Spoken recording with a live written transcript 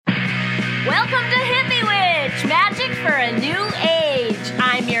Welcome to Hippie Witch, magic for a new age.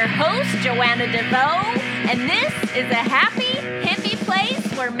 I'm your host, Joanna DeVoe, and this is a happy, hippie place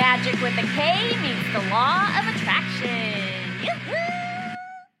where magic with a K meets the law of attraction. Yoo-hoo!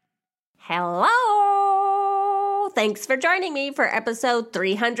 Hello! Thanks for joining me for episode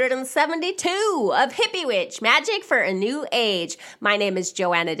 372 of Hippie Witch, magic for a new age. My name is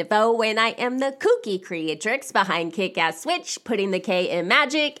Joanna DeVoe, and I am the kooky creatrix behind Kick-Ass Witch, putting the K in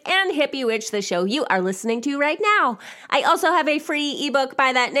magic, and Hippie Witch, the show you are listening to right now. I also have a free ebook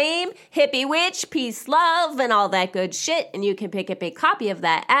by that name, Hippie Witch, Peace, Love, and all that good shit, and you can pick up a copy of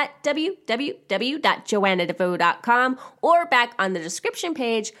that at www.joannadevoe.com or back on the description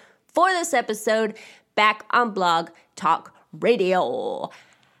page for this episode back on Blog Talk Radio.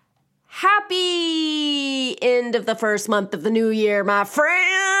 Happy end of the first month of the new year, my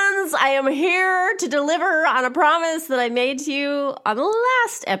friends. I am here to deliver on a promise that I made to you on the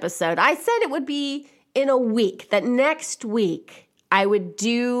last episode. I said it would be in a week, that next week I would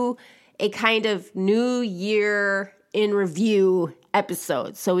do a kind of new year in review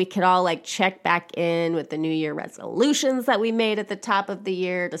episode so we could all check back in with the new year resolutions that we made at the top of the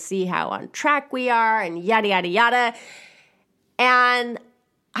year to see how on track we are and yada yada yada. And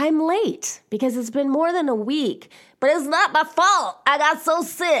I'm late because it's been more than a week, but it's not my fault. I got so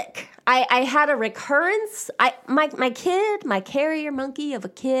sick. I had a recurrence. My kid, my carrier monkey of a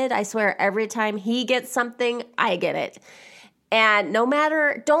kid, I swear every time he gets something, I get it. And no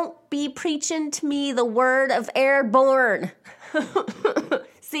matter, don't be preaching to me the word of airborne.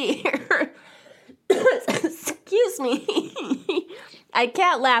 See here. Excuse me. I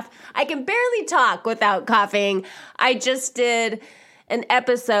can't laugh. I can barely talk without coughing. I just did an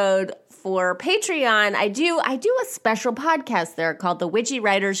episode for Patreon. I do a special podcast there called the Witchy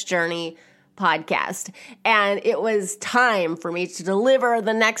Writer's Journey podcast. And it was time for me to deliver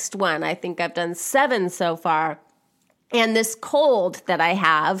the next one. I think I've done 7 so far. And this cold that I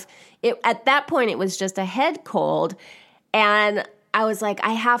have, at that point, it was just a head cold. And I was like,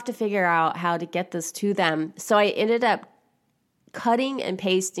 I have to figure out how to get this to them. So I ended up cutting and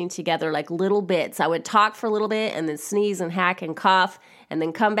pasting together little bits. I would talk for a little bit and then sneeze and hack and cough, and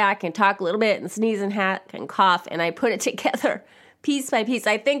then come back and talk a little bit and sneeze and hack and cough. And I put it together piece by piece.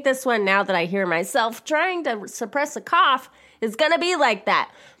 I think this one, now that I hear myself trying to suppress a cough, is going to be like that.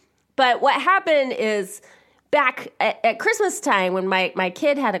 But what happened is, back at Christmas time when my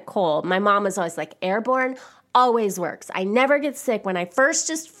kid had a cold, my mom was always like, airborne always works. I never get sick. When I first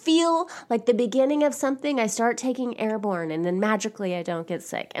just feel like the beginning of something, I start taking airborne, and then magically I don't get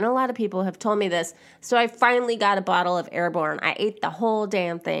sick. And a lot of people have told me this. So I finally got a bottle of airborne. I ate the whole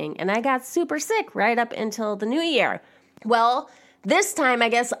damn thing, and I got super sick right up until the new year. Well, this time, I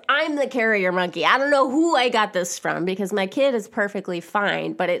guess I'm the carrier monkey. I don't know who I got this from because my kid is perfectly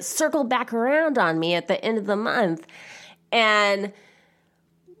fine, but it circled back around on me at the end of the month. And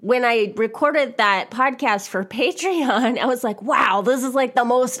when I recorded that podcast for Patreon, I was like, wow, this is the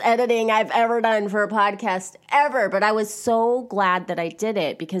most editing I've ever done for a podcast ever. But I was so glad that I did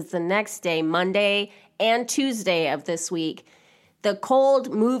it because the next day, Monday and Tuesday of this week, the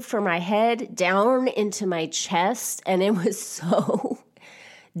cold moved from my head down into my chest, and it was so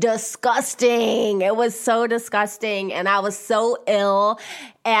disgusting. It was so disgusting, and I was so ill,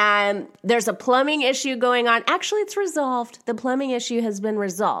 and there's a plumbing issue going on. Actually, it's resolved. The plumbing issue has been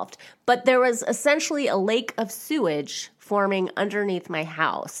resolved, but there was essentially a lake of sewage forming underneath my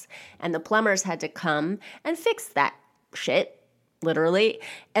house, and the plumbers had to come and fix that shit. Literally.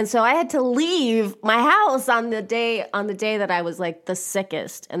 And so I had to leave my house on the day that I was the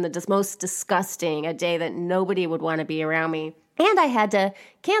sickest and the most disgusting, a day that nobody would want to be around me. And I had to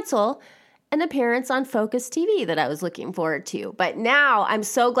cancel an appearance on Focus TV that I was looking forward to. But now I'm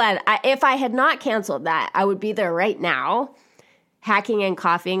so glad. If I had not canceled that, I would be there right now, hacking and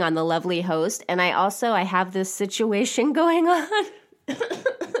coughing on the lovely host. And I have this situation going on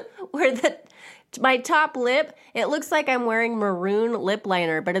where my top lip, it looks like I'm wearing maroon lip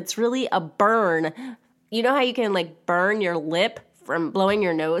liner, but it's really a burn. You know how you can burn your lip from blowing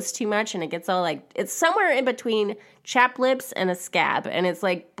your nose too much and it gets all it's somewhere in between chapped lips and a scab, and it's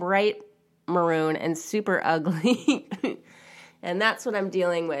bright maroon and super ugly. And that's what I'm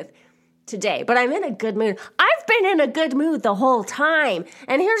dealing with today. But I'm in a good mood. I've been in a good mood the whole time.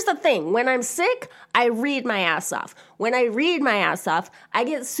 And here's the thing. When I'm sick, I read my ass off. When I read my ass off, I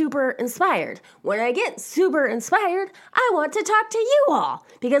get super inspired. When I get super inspired, I want to talk to you all.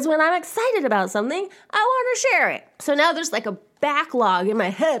 Because when I'm excited about something, I want to share it. So now there's a backlog in my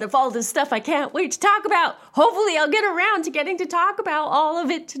head of all this stuff I can't wait to talk about. Hopefully I'll get around to getting to talk about all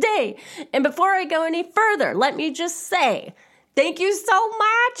of it today. And before I go any further, let me just say, thank you so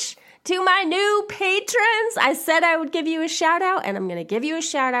much To my new patrons, I said I would give you a shout out, and I'm going to give you a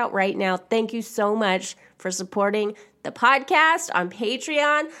shout out right now. Thank you so much for supporting the podcast on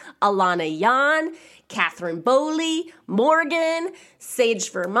Patreon. Alana Yan, Catherine Bowley, Morgan,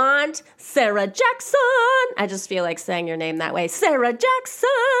 Sage Vermont, Sarah Jackson. I just feel like saying your name that way. Sarah Jackson.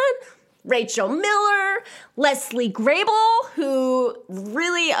 Rachel Miller, Leslie Grable, who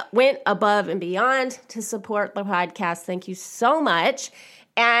really went above and beyond to support the podcast. Thank you so much.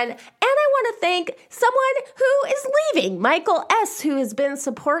 And I want to thank someone who is leaving, Michael S., who has been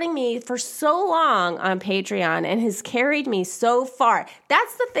supporting me for so long on Patreon and has carried me so far.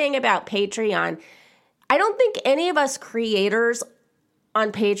 That's the thing about Patreon. I don't think any of us creators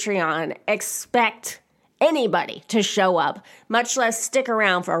on Patreon expect anybody to show up, much less stick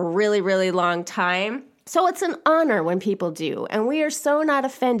around for a really, really long time. So it's an honor when people do. And we are so not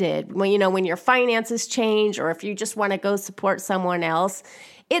offended when your finances change or if you just want to go support someone else.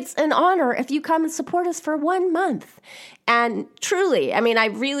 It's an honor if you come and support us for 1 month. And truly, I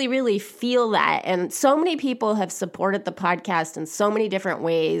really, really feel that. And so many people have supported the podcast in so many different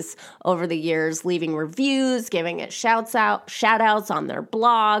ways over the years, leaving reviews, giving it shout outs on their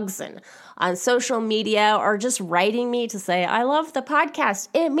blogs and on social media, or just writing me to say, I love the podcast.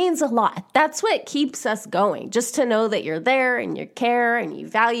 It means a lot. That's what keeps us going, just to know that you're there and you care and you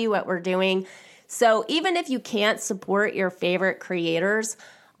value what we're doing. So even if you can't support your favorite creators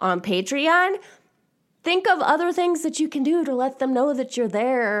on Patreon, think of other things that you can do to let them know that you're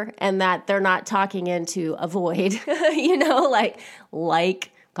there and that they're not talking into a void,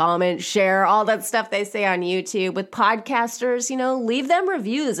 like, comment, share, all that stuff they say on YouTube. With podcasters, leave them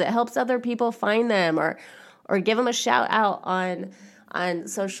reviews. It helps other people find them, or give them a shout out on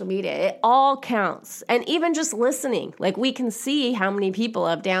social media. It all counts. And even just listening, we can see how many people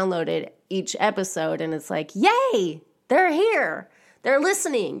have downloaded each episode, and it's like, yay, they're here. They're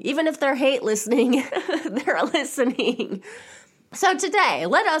listening. Even if they hate listening, they're listening. So today,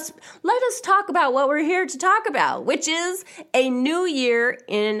 let us talk about what we're here to talk about, which is a new year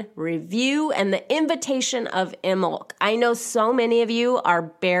in review and the invitation of Imbolc. I know so many of you are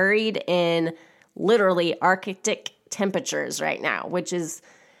buried in literally Arctic temperatures right now, which is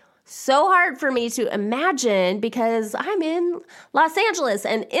so hard for me to imagine because I'm in Los Angeles,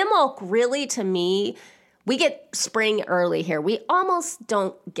 and Imbolc really, to me, we get spring early here. We almost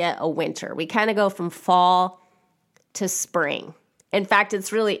don't get a winter. We kind of go from fall to spring. In fact,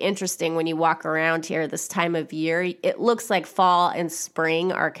 it's really interesting when you walk around here this time of year. It looks like fall and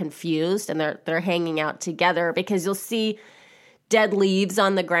spring are confused and they're hanging out together, because you'll see dead leaves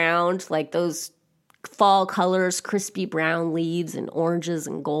on the ground, like those fall colors, crispy brown leaves and oranges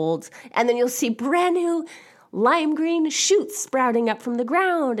and golds. And then you'll see brand new lime green shoots sprouting up from the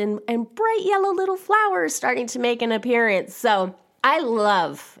ground and bright yellow little flowers starting to make an appearance. So I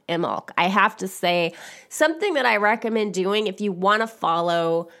love Imbolc. I have to say, something that I recommend doing if you want to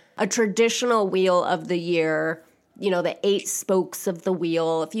follow a traditional wheel of the year, the 8 spokes of the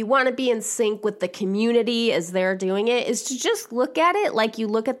wheel, if you want to be in sync with the community as they're doing it, is to just look at it like you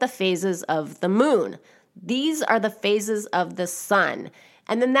look at the phases of the moon. These are the phases of the sun.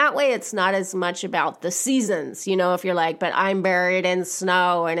 And then that way it's not as much about the seasons, if you're like, but I'm buried in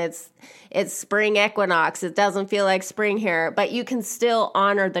snow and it's spring equinox. It doesn't feel like spring here, but you can still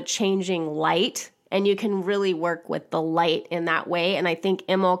honor the changing light, and you can really work with the light in that way. And I think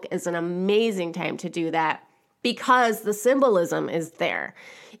Imbolc is an amazing time to do that because the symbolism is there.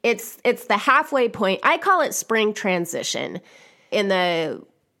 It's the halfway point. I call it spring transition. In the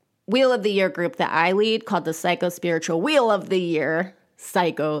Wheel of the Year group that I lead, called the Psycho-Spiritual Wheel of the Year,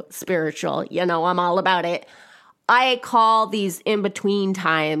 psycho-spiritual, I'm all about it. I call these in-between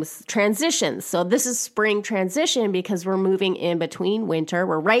times transitions. So this is spring transition because we're moving in between winter.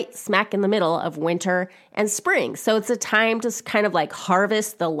 We're right smack in the middle of winter and spring. So it's a time to kind of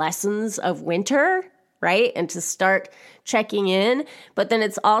harvest the lessons of winter, right? And to start checking in. But then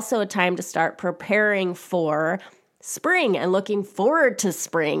it's also a time to start preparing for spring and looking forward to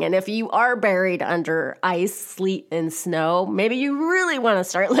spring. And if you are buried under ice, sleet, and snow, maybe you really want to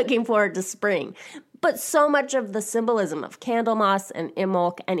start looking forward to spring. But so much of the symbolism of Candlemas and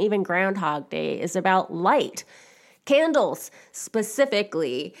Imbolc and even Groundhog Day is about light. Candles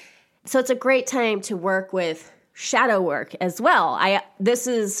specifically. So it's a great time to work with shadow work as well. This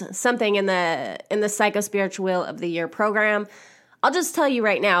is something in the Psycho-Spiritual Wheel of the Year program. I'll just tell you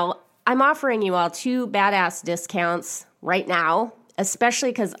right now, I'm offering you all 2 badass discounts right now,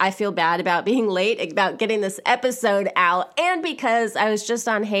 especially because I feel bad about being late, about getting this episode out, and because I was just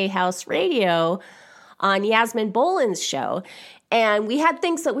on Hay House Radio on Yasmin Boland's show, And we had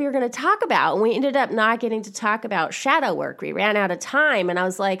things that we were going to talk about, and we ended up not getting to talk about shadow work. We ran out of time, and I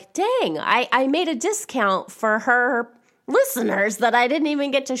was like, dang, I made a discount for her listeners that I didn't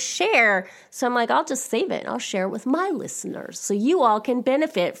even get to share. So I'm like, I'll just save it. I'll share it with my listeners so you all can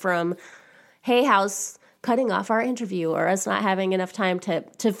benefit from Hay House cutting off our interview or us not having enough time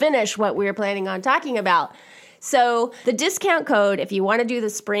to finish what we were planning on talking about. So the discount code, if you want to do the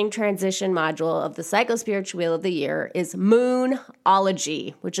spring transition module of the Psychospiritual Wheel of the Year, is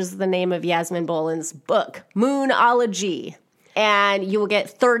Moonology, which is the name of Yasmin Boland's book, Moonology. And you will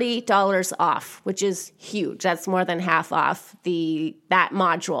get $30 off, which is huge. That's more than half off that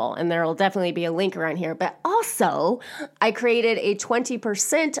module. And there will definitely be a link around here. But also, I created a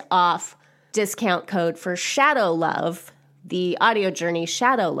 20% off discount code for Shadow Love, the audio journey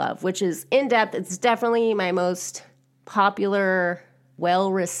Shadow Love, which is in-depth. It's definitely my most popular,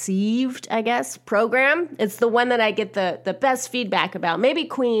 well-received, I guess, program. It's the one that I get the best feedback about. Maybe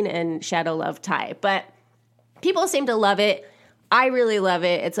Queen and Shadow Love tie, but people seem to love it. I really love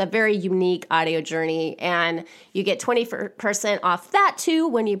it. It's a very unique audio journey, and you get 20% off that too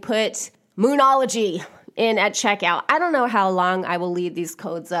when you put Moonology in at checkout. I don't know how long I will leave these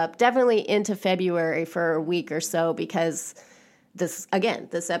codes up. Definitely into February for a week or so, because this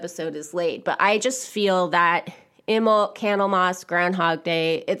episode is late. But I just feel that Imbolc, Candlemas, Groundhog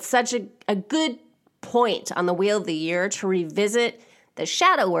Day, it's such a good point on the Wheel of the Year to revisit the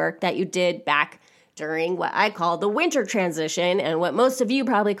shadow work that you did back during what I call the winter transition and what most of you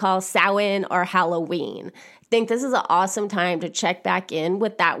probably call Samhain or Halloween. I think this is an awesome time to check back in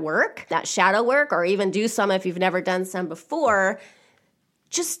with that work, that shadow work, or even do some if you've never done some before,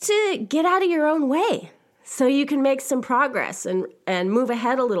 just to get out of your own way so you can make some progress and move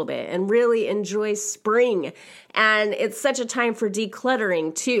ahead a little bit and really enjoy spring. And it's such a time for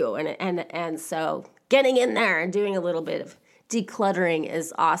decluttering too. And so getting in there and doing a little bit of decluttering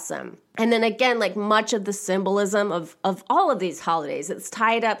is awesome. And then again, like much of the symbolism of all of these holidays, it's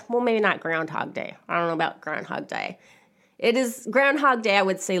tied up, well, maybe not Groundhog Day. I don't know about Groundhog Day. It is Groundhog Day, I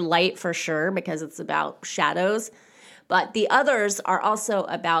would say light for sure, because it's about shadows. But the others are also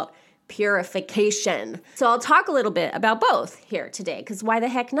about purification. So I'll talk a little bit about both here today, because why the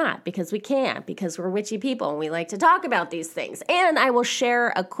heck not? Because we can, because we're witchy people and we like to talk about these things. And I will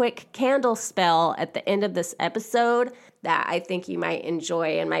share a quick candle spell at the end of this episode that I think you might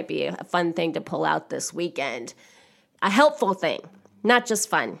enjoy and might be a fun thing to pull out this weekend. A helpful thing, not just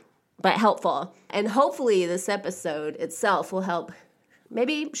fun, but helpful. And hopefully this episode itself will help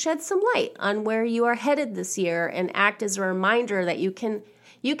maybe shed some light on where you are headed this year and act as a reminder that you can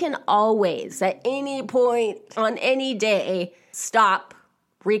always, at any point on any day, stop,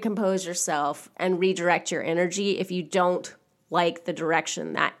 recompose yourself, and redirect your energy if you don't like the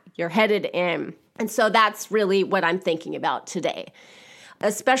direction that you're headed in. And so that's really what I'm thinking about today,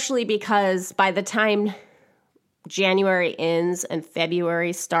 especially because by the time January ends and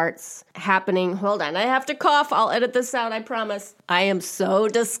February starts happening, hold on, I have to cough. I'll edit this out, I promise. I am so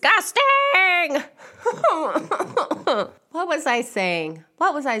disgusting. What was I saying?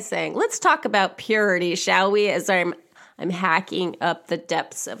 Let's talk about purity, shall we? As I'm hacking up the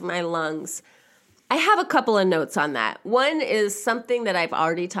depths of my lungs. I have a couple of notes on that. One is something that I've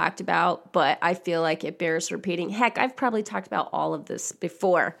already talked about, but I feel like it bears repeating. Heck, I've probably talked about all of this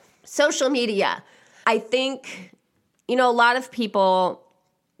before. Social media. I think, a lot of people,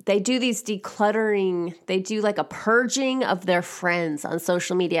 they do these decluttering, they do like a purging of their friends on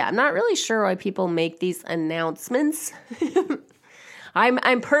social media. I'm not really sure why people make these announcements.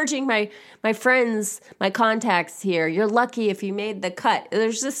 I'm purging my friends, my contacts here. You're lucky if you made the cut.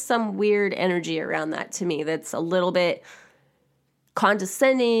 There's just some weird energy around that to me that's a little bit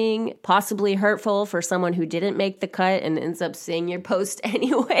condescending, possibly hurtful for someone who didn't make the cut and ends up seeing your post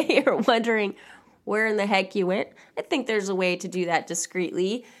anyway or wondering where in the heck you went. I think there's a way to do that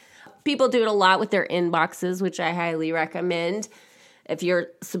discreetly. People do it a lot with their inboxes, which I highly recommend. If you're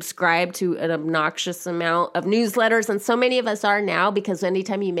subscribed to an obnoxious amount of newsletters, and so many of us are now, because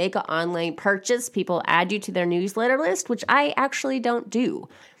anytime you make an online purchase, people add you to their newsletter list, which I actually don't do.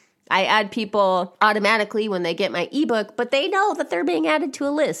 I add people automatically when they get my ebook, but they know that they're being added to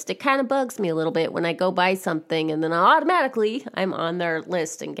a list. It kind of bugs me a little bit when I go buy something and then automatically I'm on their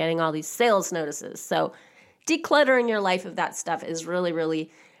list and getting all these sales notices. So decluttering your life of that stuff is really,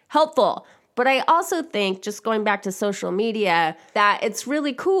 really helpful. But I also think, just going back to social media, that it's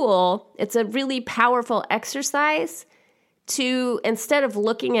really cool. It's a really powerful exercise to, instead of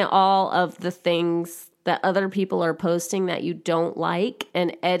looking at all of the things that other people are posting that you don't like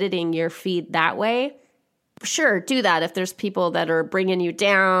and editing your feed that way, sure, do that if there's people that are bringing you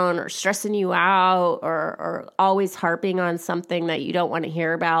down or stressing you out or always harping on something that you don't want to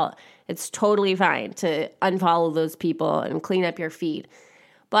hear about. It's totally fine to unfollow those people and clean up your feed.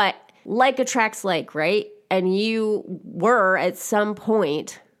 But like attracts like, right? And you were at some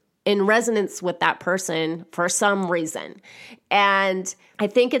point in resonance with that person for some reason. And I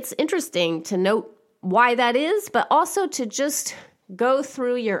think it's interesting to note why that is, but also to just go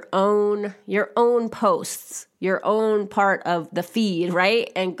through your own posts, your own part of the feed,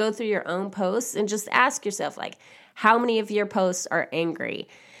 right? And go through your own posts and just ask yourself, like, how many of your posts are angry?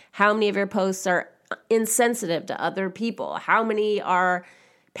 How many of your posts are insensitive to other people? How many are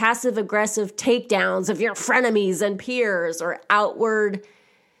passive-aggressive takedowns of your frenemies and peers or outward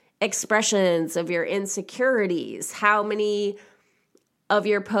expressions of your insecurities? How many of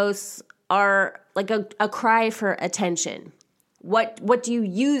your posts are like a cry for attention? What do you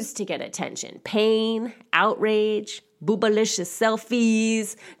use to get attention? Pain, outrage, boobalicious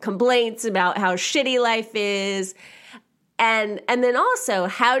selfies, complaints about how shitty life is. And then also,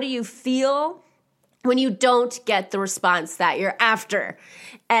 how do you feel when you don't get the response that you're after?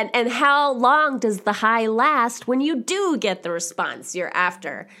 And how long does the high last when you do get the response you're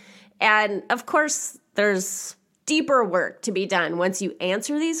after? And of course, there's deeper work to be done once you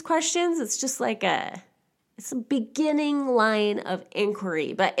answer these questions. It's just like it's a beginning line of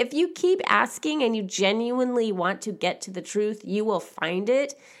inquiry. But if you keep asking and you genuinely want to get to the truth, you will find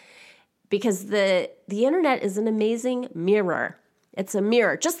it, because the internet is an amazing mirror. It's a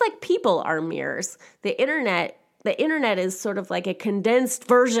mirror, just like people are mirrors. The internet is sort of like a condensed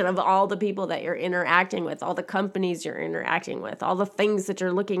version of all the people that you're interacting with, all the companies you're interacting with, all the things that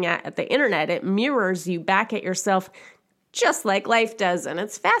you're looking at the internet. It mirrors you back at yourself just like life does, and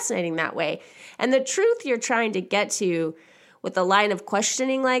it's fascinating that way. And the truth you're trying to get to with a line of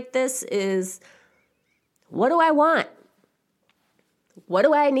questioning like this is, what do I want? What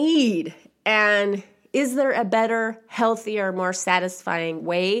do I need? And is there a better, healthier, more satisfying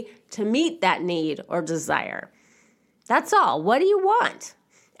way to meet that need or desire? That's all. What do you want?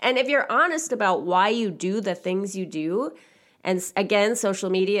 And if you're honest about why you do the things you do, and again,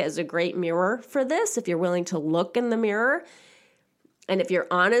 social media is a great mirror for this, if you're willing to look in the mirror, and if you're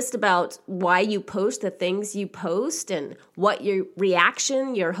honest about why you post the things you post and what your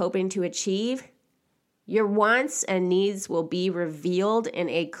reaction you're hoping to achieve, your wants and needs will be revealed in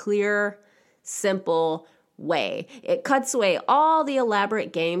a clear, simple way. It cuts away all the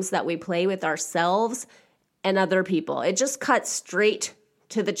elaborate games that we play with ourselves and other people. It just cuts straight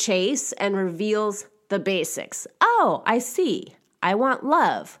to the chase and reveals the basics. Oh, I see. I want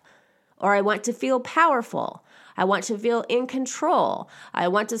love, or I want to feel powerful. I want to feel in control. I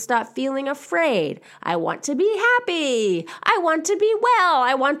want to stop feeling afraid. I want to be happy. I want to be well.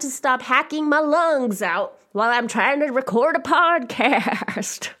 I want to stop hacking my lungs out while I'm trying to record a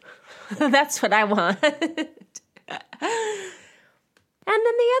podcast. That's what I want. And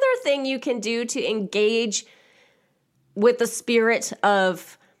then the other thing you can do to engage with the spirit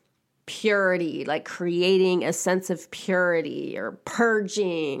of purity, like creating a sense of purity or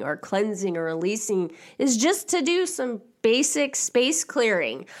purging or cleansing or releasing, is just to do some basic space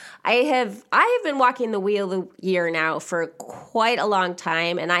clearing. I have been walking the wheel of the year now for quite a long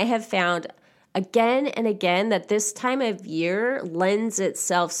time, and I have found again and again that this time of year lends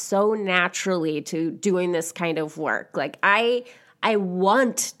itself so naturally to doing this kind of work. Like I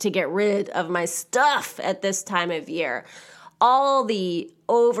want to get rid of my stuff at this time of year. All the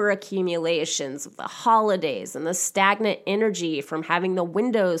overaccumulations of the holidays and the stagnant energy from having the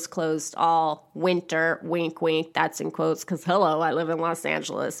windows closed all winter, wink, wink, that's in quotes because, hello, I live in Los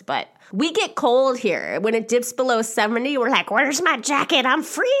Angeles, but we get cold here. When it dips below 70, we're like, where's my jacket? I'm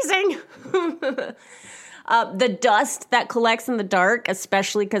freezing. The dust that collects in the dark,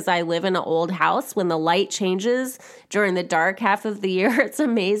 especially because I live in an old house, when the light changes during the dark half of the year, it's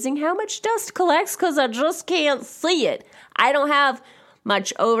amazing how much dust collects because I just can't see it. I don't have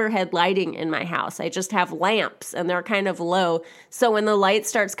much overhead lighting in my house. I just have lamps, and they're kind of low. So when the light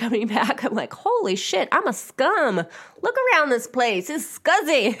starts coming back, I'm like, holy shit, I'm a scum. Look around this place. It's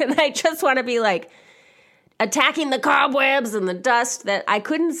scuzzy. And I just want to be like attacking the cobwebs and the dust that I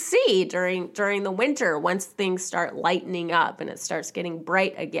couldn't see during the winter once things start lightening up and it starts getting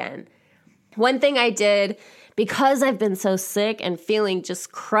bright again. One thing I did, because I've been so sick and feeling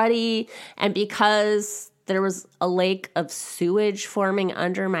just cruddy, and because there was a lake of sewage forming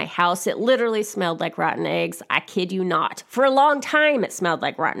under my house. It literally smelled like rotten eggs. I kid you not. For a long time, it smelled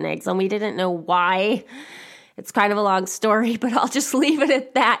like rotten eggs, and we didn't know why. It's kind of a long story, but I'll just leave it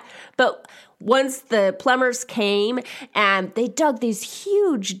at that. But once the plumbers came and they dug these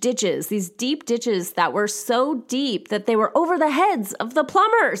huge ditches, these deep ditches that were so deep that they were over the heads of the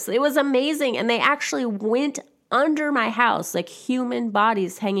plumbers. It was amazing. And they actually went under my house, like human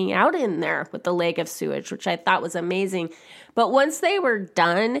bodies hanging out in there with the lake of sewage, which I thought was amazing. But once they were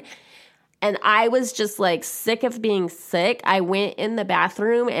done, and I was just like sick of being sick, I went in the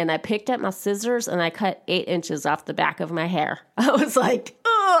bathroom and I picked up my scissors and I cut 8 inches off the back of my hair. I was like,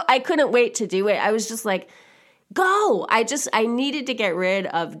 oh, I couldn't wait to do it. I was just like, go. I needed to get rid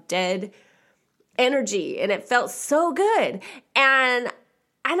of dead energy, and it felt so good. And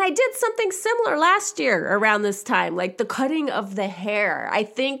I did something similar last year around this time, like the cutting of the hair. I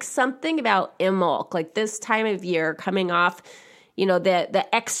think something about Imbolc, like this time of year coming off, the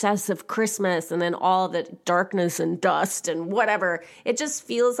excess of Christmas and then all the darkness and dust and whatever. It just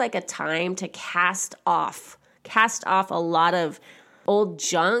feels like a time to cast off a lot of old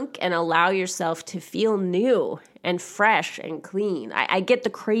junk and allow yourself to feel new and fresh and clean. I get the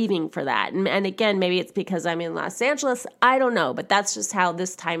craving for that. And again, maybe it's because I'm in Los Angeles. I don't know, but that's just how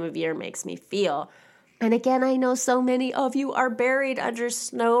this time of year makes me feel. And again, I know so many of you are buried under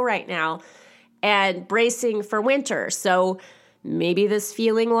snow right now and bracing for winter. So maybe this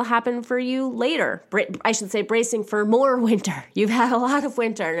feeling will happen for you later. I should say bracing for more winter. You've had a lot of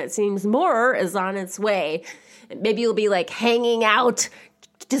winter and it seems more is on its way. Maybe you'll be like hanging out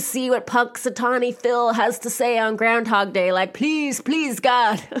to see what Punxsutawney Phil has to say on Groundhog Day. Like, please, please,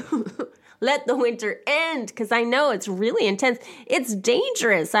 God, let the winter end. Because I know it's really intense. It's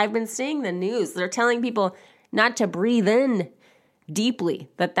dangerous. I've been seeing the news. They're telling people not to breathe in deeply,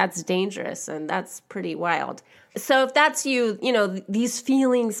 that's dangerous. And that's pretty wild. So if that's you, these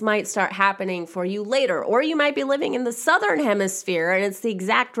feelings might start happening for you later, or you might be living in the southern hemisphere and it's the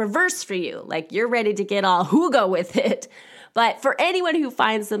exact reverse for you. Like you're ready to get all hooga with it. But for anyone who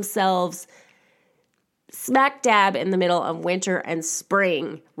finds themselves smack dab in the middle of winter and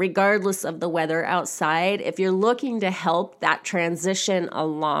spring, regardless of the weather outside, if you're looking to help that transition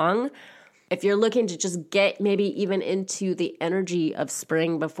along, if you're looking to just get maybe even into the energy of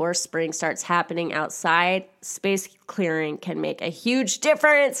spring before spring starts happening outside, space clearing can make a huge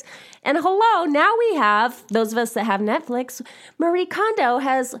difference. And hello, now we have, those of us that have Netflix, Marie Kondo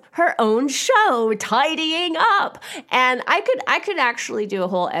has her own show, Tidying Up. And I could actually do a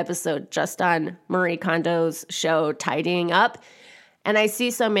whole episode just on Marie Kondo's show, Tidying Up. And I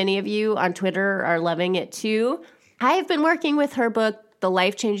see so many of you on Twitter are loving it too. I have been working with her book, The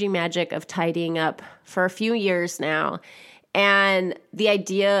Life-Changing Magic of Tidying Up, for a few years now. And the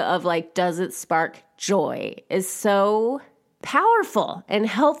idea of does it spark joy is so powerful and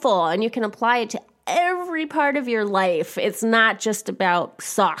helpful, and you can apply it to every part of your life. It's not just about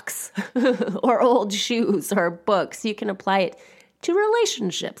socks or old shoes or books. You can apply it to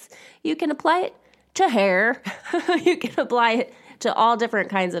relationships. You can apply it to hair. You can apply it to all different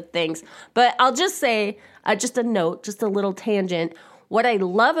kinds of things. But I'll just say, just a note, just a little tangent. What I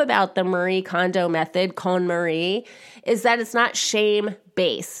love about the Marie Kondo method, KonMari, is that it's not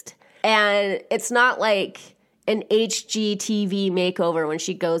shame-based. And it's not like an HGTV makeover when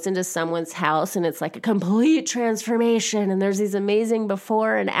she goes into someone's house and it's like a complete transformation and there's these amazing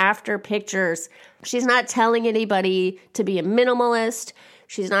before and after pictures. She's not telling anybody to be a minimalist.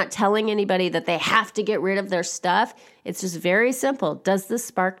 She's not telling anybody that they have to get rid of their stuff. It's just very simple. Does this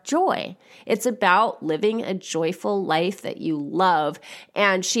spark joy? It's about living a joyful life that you love.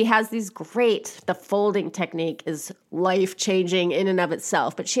 And she has these the folding technique is life-changing in and of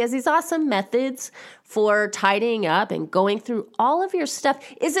itself. But she has these awesome methods for tidying up and going through all of your stuff.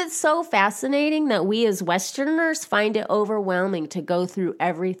 Is it so fascinating that we as Westerners find it overwhelming to go through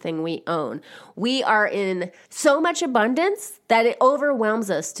everything we own? We are in so much abundance that it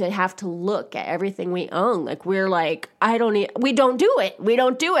overwhelms us to have to look at everything we own. We're like, we don't do it. We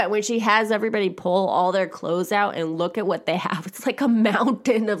don't do it. When she has everybody pull all their clothes out and look at what they have, it's like a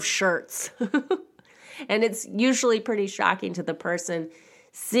mountain of shirts. And it's usually pretty shocking to the person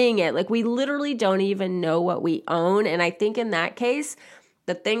seeing it. We literally don't even know what we own. And I think in that case,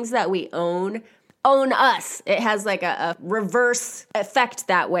 the things that we own us. It has a reverse effect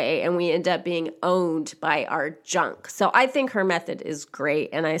that way, and we end up being owned by our junk. So I think her method is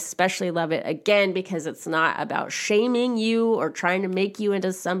great, and I especially love it, again, because it's not about shaming you or trying to make you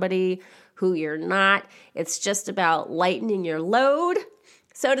into somebody who you're not. It's just about lightening your load,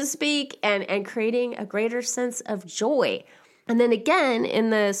 so to speak, and creating a greater sense of joy. And then again, in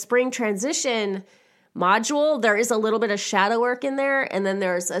the spring transition module, there is a little bit of shadow work in there, and then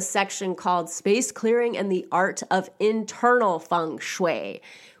there's a section called Space Clearing and the Art of Internal Feng Shui,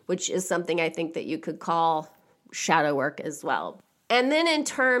 which is something I think that you could call shadow work as well. And then in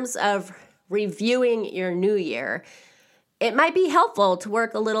terms of reviewing your new year, it might be helpful to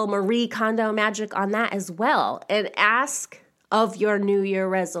work a little Marie Kondo magic on that as well and ask of your New Year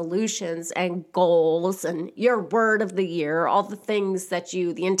resolutions and goals and your word of the year, all the things that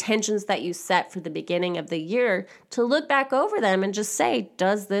the intentions that you set for the beginning of the year, to look back over them and just say,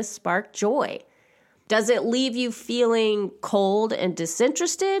 does this spark joy? Does it leave you feeling cold and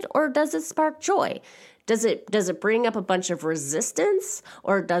disinterested, or does it spark joy? Does it bring up a bunch of resistance,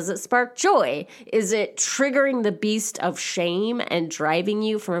 or does it spark joy? Is it triggering the beast of shame and driving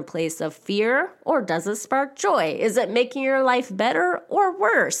you from a place of fear, or does it spark joy? Is it making your life better or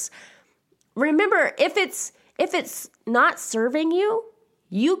worse? Remember, if it's not serving you,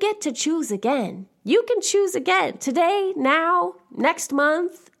 you get to choose again. You can choose again. Today, now, next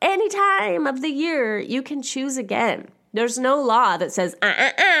month, any time of the year, you can choose again. There's no law that says,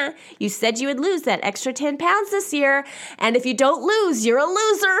 you said you would lose that extra 10 pounds this year, and if you don't lose, you're a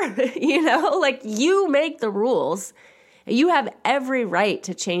loser. You make the rules. You have every right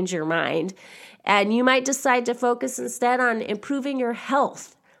to change your mind, and you might decide to focus instead on improving your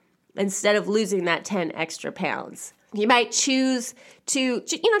health instead of losing that 10 extra pounds. You might choose to,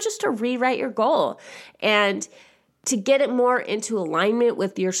 just to rewrite your goal and to get it more into alignment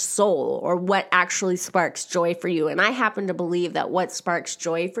with your soul or what actually sparks joy for you. And I happen to believe that what sparks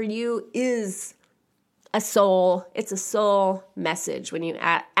joy for you is it's a soul message when you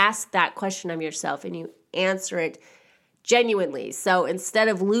ask that question of yourself and you answer it genuinely. So instead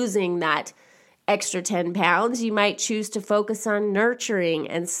of losing that extra 10 pounds, you might choose to focus on nurturing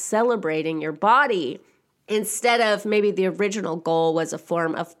and celebrating your body. Instead of maybe the original goal was a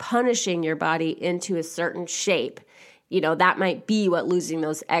form of punishing your body into a certain shape. That might be what losing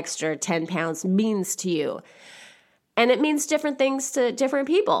those extra 10 pounds means to you. And it means different things to different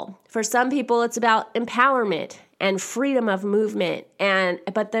people. For some people, it's about empowerment and freedom of movement.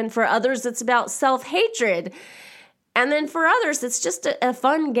 But then for others, it's about self-hatred. And then for others, it's just a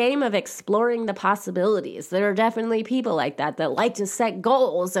fun game of exploring the possibilities. There are definitely people like that like to set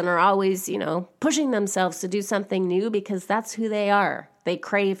goals and are always, pushing themselves to do something new because that's who they are. They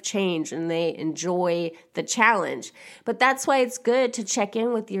crave change and they enjoy the challenge. But that's why it's good to check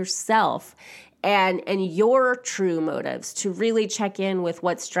in with yourself and your true motives, to really check in with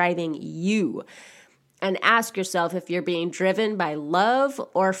what's driving you. And ask yourself if you're being driven by love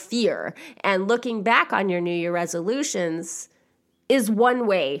or fear. And looking back on your New Year resolutions is one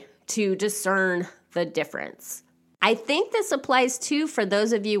way to discern the difference. I think this applies too for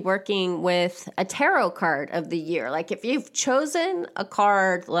those of you working with a tarot card of the year. Like if you've chosen a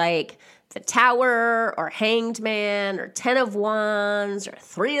card like the Tower or Hanged Man or 10 of Wands or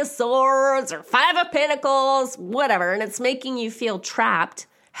 3 of Swords or 5 of Pentacles, whatever, and it's making you feel trapped,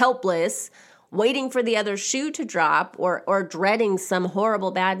 helpless, waiting for the other shoe to drop or dreading some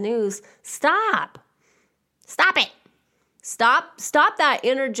horrible bad news, stop. Stop it. Stop that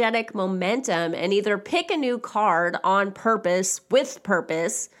energetic momentum and either pick a new card on purpose, with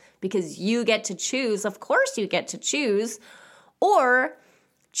purpose, because you get to choose. Of course you get to choose. Or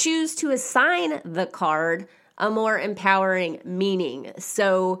choose to assign the card a more empowering meaning.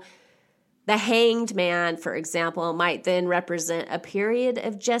 So the Hanged Man, for example, might then represent a period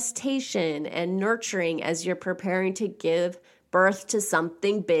of gestation and nurturing as you're preparing to give birth to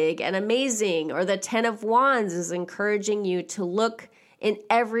something big and amazing. Or the 10 of Wands is encouraging you to look in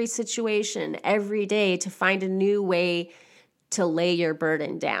every situation, every day, to find a new way to lay your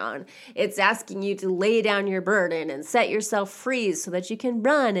burden down. It's asking you to lay down your burden and set yourself free so that you can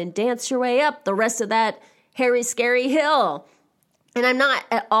run and dance your way up the rest of that hairy, scary hill. And I'm not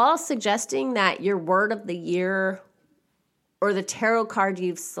at all suggesting that your word of the year or the tarot card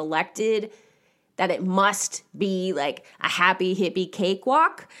you've selected, that it must be like a happy, hippie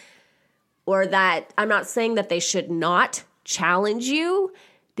cakewalk, or that I'm not saying that they should not challenge you,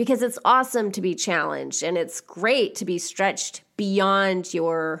 because it's awesome to be challenged and it's great to be stretched beyond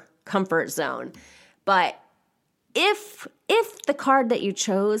your comfort zone. But if the card that you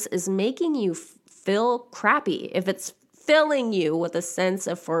chose is making you feel crappy, if it's filling you with a sense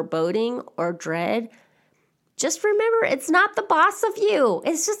of foreboding or dread, just remember it's not the boss of you.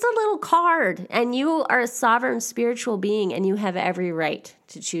 It's just a little card, and you are a sovereign spiritual being and you have every right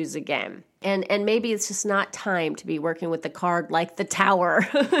to choose again. And maybe it's just not time to be working with the card like the Tower,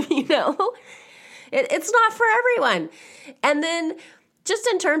 It's not for everyone. And then just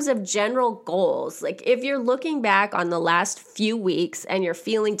in terms of general goals, like if you're looking back on the last few weeks and you're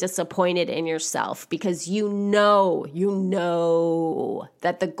feeling disappointed in yourself because you know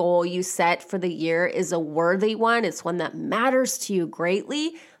that the goal you set for the year is a worthy one, it's one that matters to you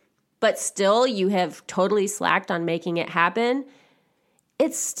greatly, but still you have totally slacked on making it happen,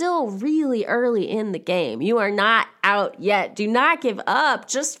 it's still really early in the game. You are not out yet. Do not give up.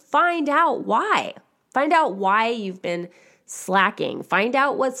 Just find out why. Find out why you've been slacking. Find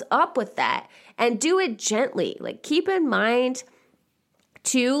out what's up with that and do it gently. Like keep in mind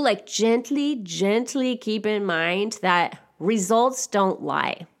too, like gently keep in mind that results don't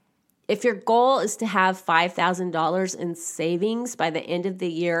lie. If your goal is to have $5,000 in savings by the end of the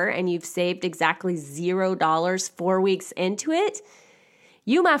year and you've saved exactly $0 4 weeks into it,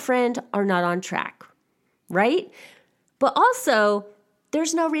 you, my friend, are not on track, right? But also,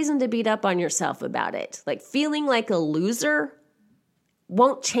 there's no reason to beat up on yourself about it. Like feeling like a loser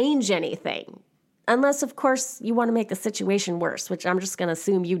won't change anything. Unless, of course, you want to make the situation worse, which I'm just going to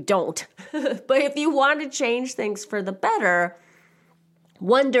assume you don't. But if you want to change things for the better,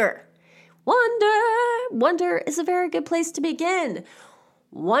 wonder is a very good place to begin.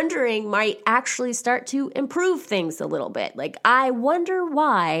 Wondering might actually start to improve things a little bit. Like, I wonder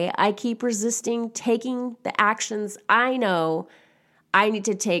why I keep resisting taking the actions I know I need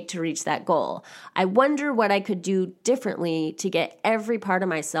to take to reach that goal. I wonder what I could do differently to get every part of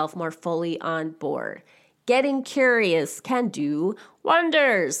myself more fully on board. Getting curious can do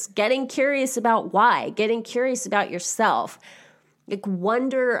wonders. Getting curious about why. Getting curious about yourself. Like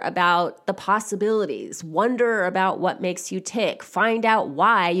wonder about the possibilities. Wonder about what makes you tick. Find out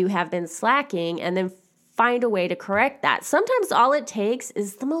why you have been slacking and then find a way to correct that. Sometimes all it takes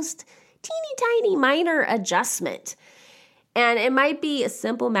is the most teeny tiny minor adjustment. And it might be a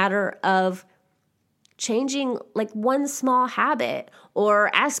simple matter of changing like one small habit or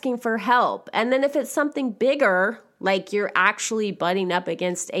asking for help. And then if it's something bigger, like you're actually butting up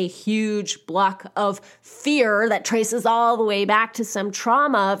against a huge block of fear that traces all the way back to some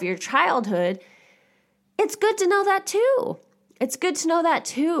trauma of your childhood, it's good to know that too. It's good to know that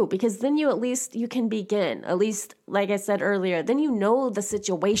too, because then you can begin. At least, like I said earlier, then you know the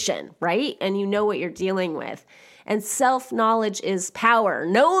situation, right? And you know what you're dealing with. And self-knowledge is power.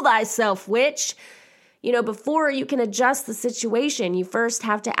 Know thyself, witch. Before you can adjust the situation, you first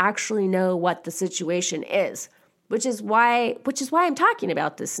have to actually know what the situation is, which is why I'm talking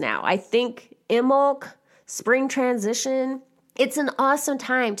about this now. I think Imbolc, spring transition, it's an awesome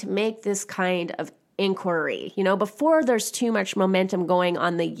time to make this kind of inquiry, before there's too much momentum going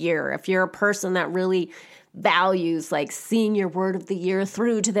on the year. If you're a person that really values like seeing your word of the year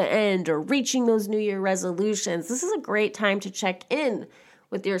through to the end or reaching those New Year resolutions, this is a great time to check in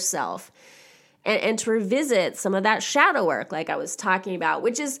with yourself and to revisit some of that shadow work like I was talking about,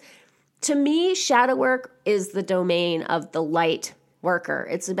 which is, to me, shadow work is the domain of the light worker.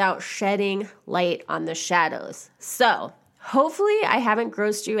 It's about shedding light on the shadows. So hopefully I haven't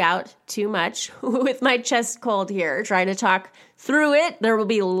grossed you out too much with my chest cold here, trying to talk through it. There will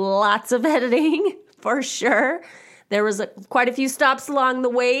be lots of editing for sure. There was quite a few stops along the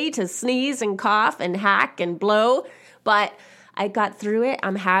way to sneeze and cough and hack and blow, but I got through it.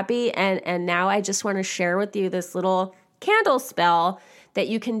 I'm happy. And now I just want to share with you this little candle spell that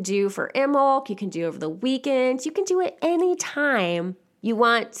you can do for Imbolc. You can do over the weekend. You can do it anytime you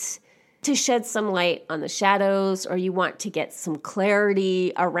want to shed some light on the shadows or you want to get some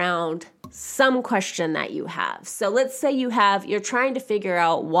clarity around some question that you have. So let's say you're trying to figure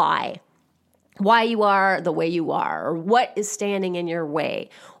out why you are the way you are, or what is standing in your way,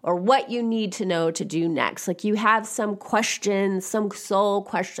 or what you need to know to do next. Like you have some question, some soul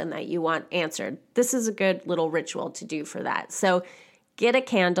question that you want answered. This is a good little ritual to do for that. So get a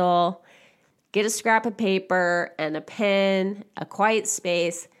candle, get a scrap of paper and a pen, a quiet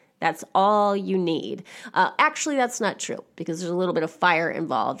space. That's all you need. Actually, that's not true because there's a little bit of fire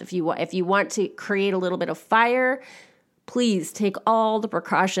involved. If you want to create a little bit of fire, please take all the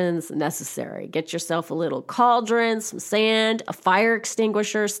precautions necessary. Get yourself a little cauldron, some sand, a fire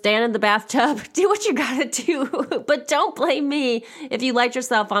extinguisher, stand in the bathtub, do what you gotta do. But don't blame me if you light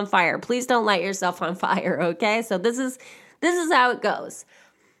yourself on fire. Please don't light yourself on fire, okay? So this is how it goes.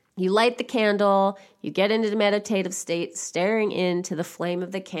 You light the candle, you get into the meditative state, staring into the flame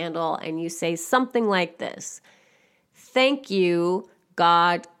of the candle, and you say something like this: thank you,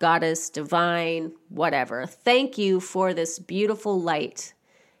 God, Goddess, Divine, whatever. Thank you for this beautiful light.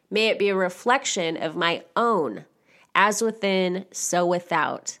 May it be a reflection of my own, as within, so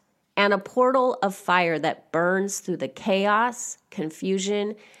without, and a portal of fire that burns through the chaos,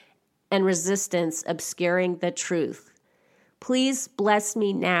 confusion, and resistance obscuring the truth. Please bless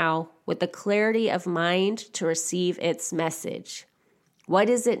me now with the clarity of mind to receive its message. What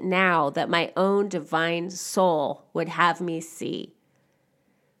is it now that my own divine soul would have me see?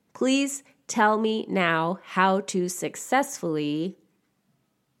 Please tell me now how to successfully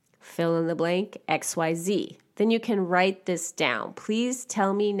fill in the blank XYZ. then you can write this down. Please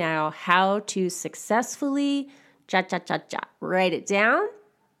tell me now how to successfully write it down.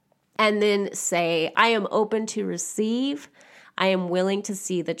 And then say, I am open to receive. I am willing to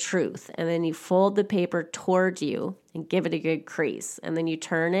see the truth. And then you fold the paper toward you and give it a good crease. And then you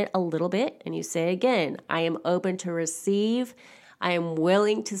turn it a little bit and you say again, I am open to receive. I am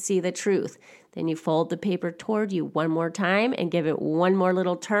willing to see the truth. Then you fold the paper toward you one more time and give it one more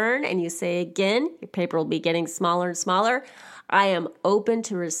little turn. And you say again, your paper will be getting smaller and smaller. I am open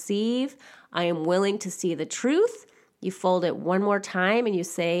to receive. I am willing to see the truth. You fold it one more time and you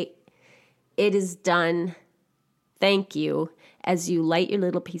say, it is done. Thank you. As you light your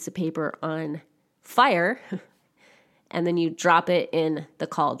little piece of paper on fire, and then you drop it in the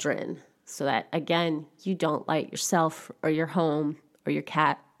cauldron so that, again, you don't light yourself or your home or your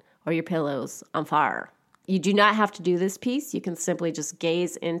cat or your pillows on fire. You do not have to do this piece. You can simply just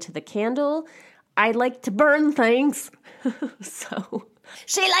gaze into the candle. I like to burn things. So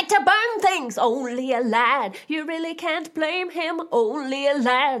she liked to burn things. Only a lad. You really can't blame him. Only a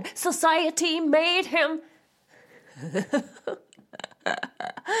lad. Society made him.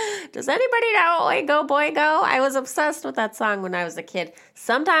 Does anybody know Oingo Boingo? I was obsessed with that song when I was a kid.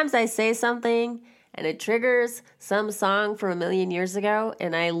 Sometimes I say something and it triggers some song from a million years ago,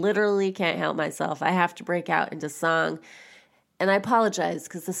 and I literally can't help myself. I have to break out into song. And I apologize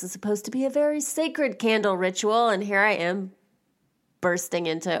because this is supposed to be a very sacred candle ritual, and here I am bursting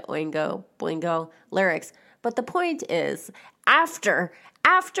into Oingo Boingo lyrics. But the point is, after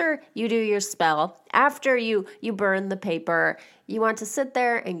you do your spell, after you burn the paper, you want to sit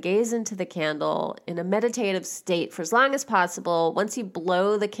there and gaze into the candle in a meditative state for as long as possible. Once you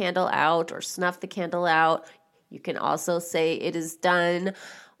blow the candle out or snuff the candle out, you can also say it is done,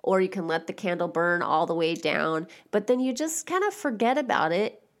 or you can let the candle burn all the way down. But then you just kind of forget about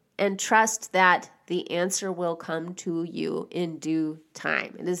it and trust that the answer will come to you in due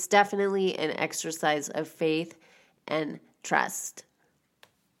time. It is definitely an exercise of faith and trust.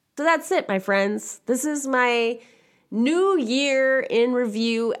 So that's it, my friends. This is my New Year in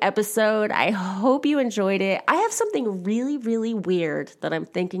Review episode. I hope you enjoyed it. I have something really, really weird that I'm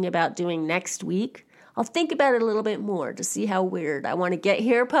thinking about doing next week. I'll think about it a little bit more to see how weird I want to get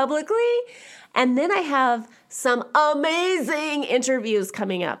here publicly. And then I have some amazing interviews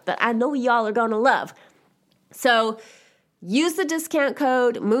coming up that I know y'all are going to love. So use the discount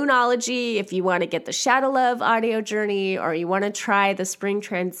code Moonology if you want to get the Shadow Love audio journey or you want to try the spring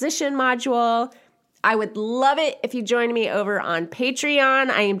transition module. I would love it if you join me over on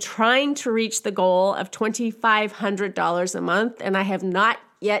Patreon. I am trying to reach the goal of $2,500 a month, and I have not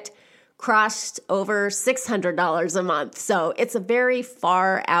yet crossed over $600 a month. So it's a very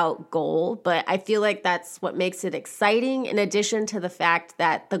far out goal, but I feel like that's what makes it exciting, in addition to the fact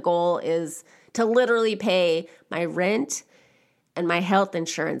that the goal is to literally pay my rent and my health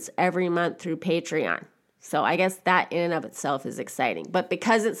insurance every month through Patreon. So I guess that in and of itself is exciting. But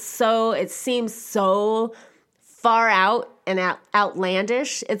because it seems so far out and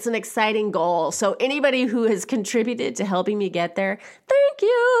outlandish, it's an exciting goal. So anybody who has contributed to helping me get there, thank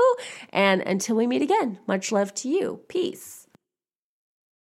you. And until we meet again, much love to you. Peace.